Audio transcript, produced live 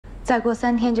再过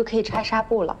3天就可以拆纱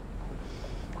布了，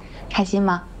开心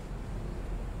吗？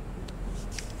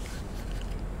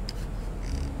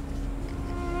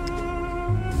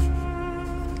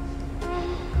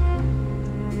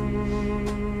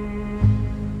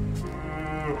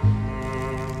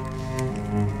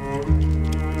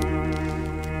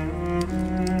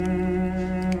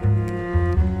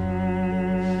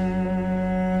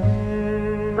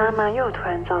妈妈又突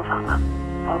然造访了，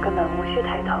我根本无需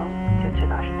抬头就知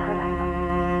道是她来了。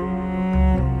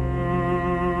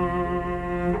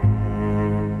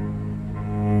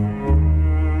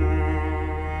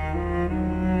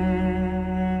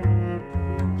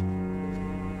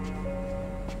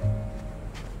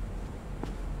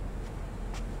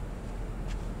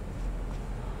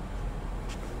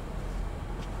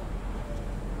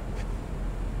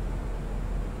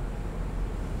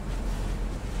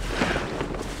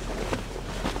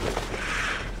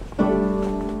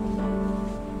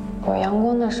有阳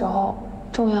光的时候，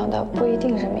重要的不一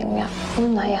定是明亮，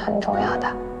温暖也很重要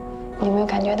的。你有没有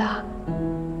感觉到？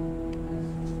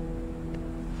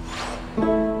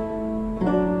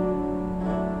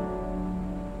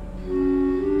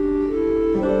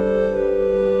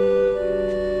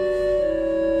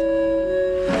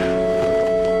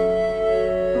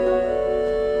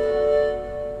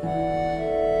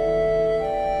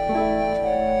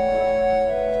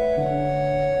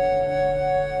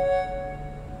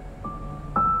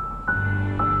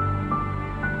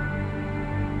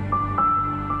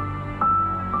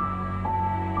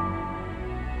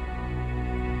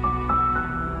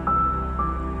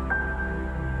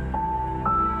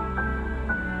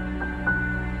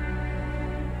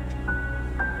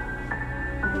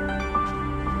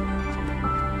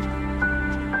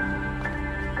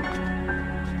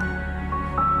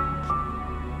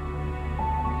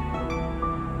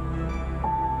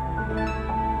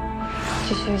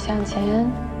继续向前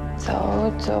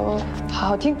走走，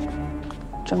好停，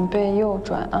准备右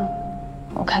转啊！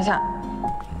我看一下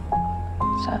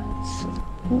，3、4、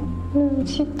5、6、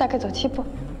7，大概走7步。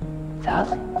走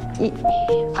，1、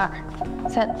2、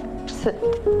3、4、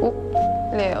5、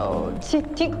6、7，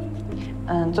停。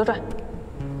左转，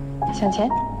向前。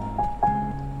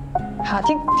好，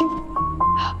停停，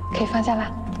好，可以放下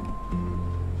啦。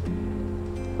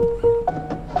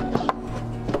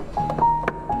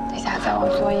再往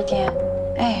左一点，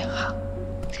哎，好。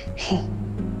嘿，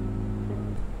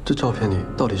这照片里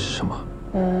到底是什么？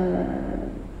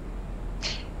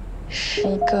是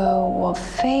一个我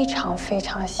非常非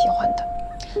常喜欢的，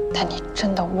但你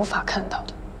真的无法看到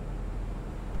的。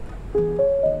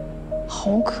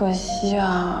好可惜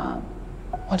啊，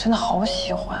我真的好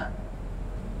喜欢。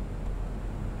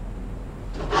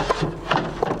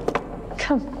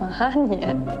干嘛你？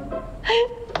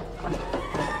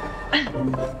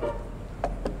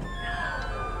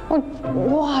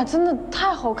哇，真的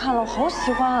太好看了，我好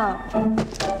喜欢啊！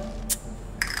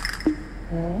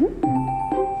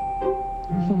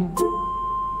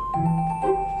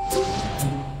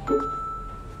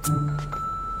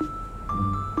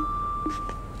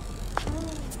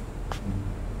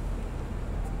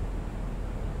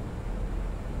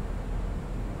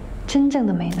真正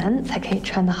的美男才可以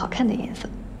穿的好看的颜色。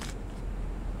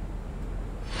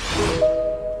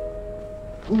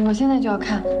我现在就要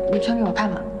看，你穿给我看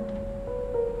嘛。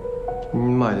你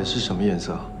买的是什么颜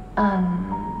色？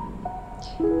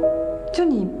就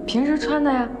你平时穿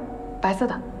的呀，白色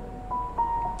的。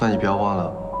那你不要忘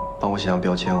了帮我写上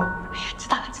标签哦。哎呀，知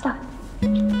道了，知道了。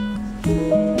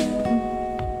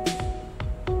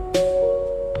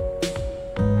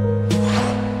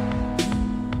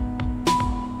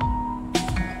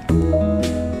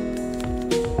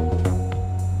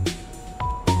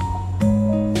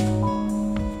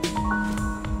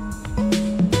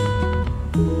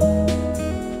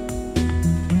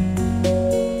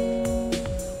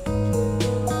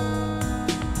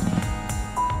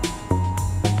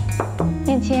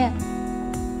念谦，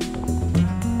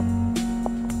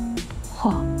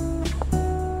嚯，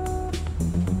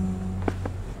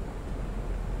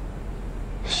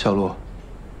小洛，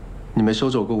你没收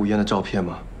走过吴嫣的照片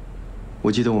吗？我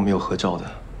记得我们有合照的。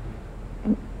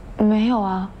没有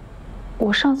啊，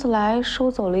我上次来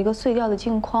收走了一个碎掉的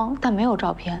镜框，但没有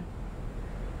照片。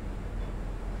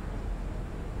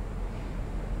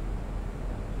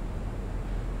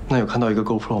那有看到一个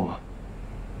GoPro 吗？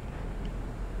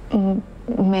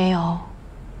没有。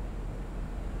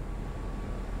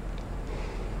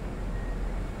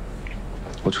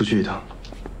我出去一趟。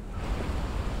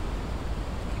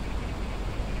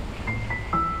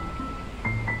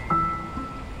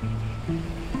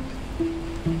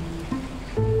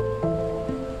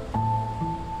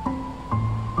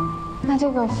那这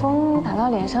个风打到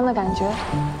脸上的感觉，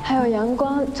还有阳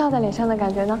光照在脸上的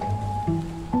感觉呢？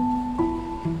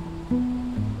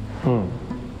嗯。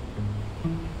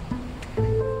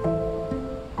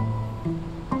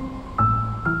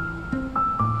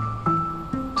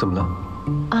怎么了？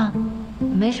啊，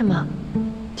没什么，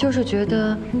就是觉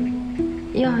得，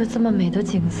要是这么美的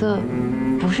景色，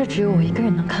不是只有我一个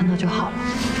人能看到就好了。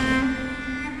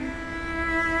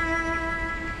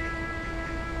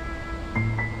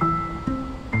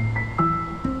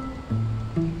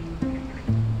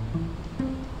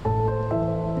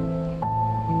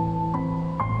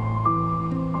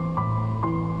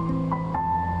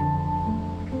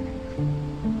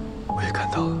我也看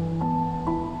到了。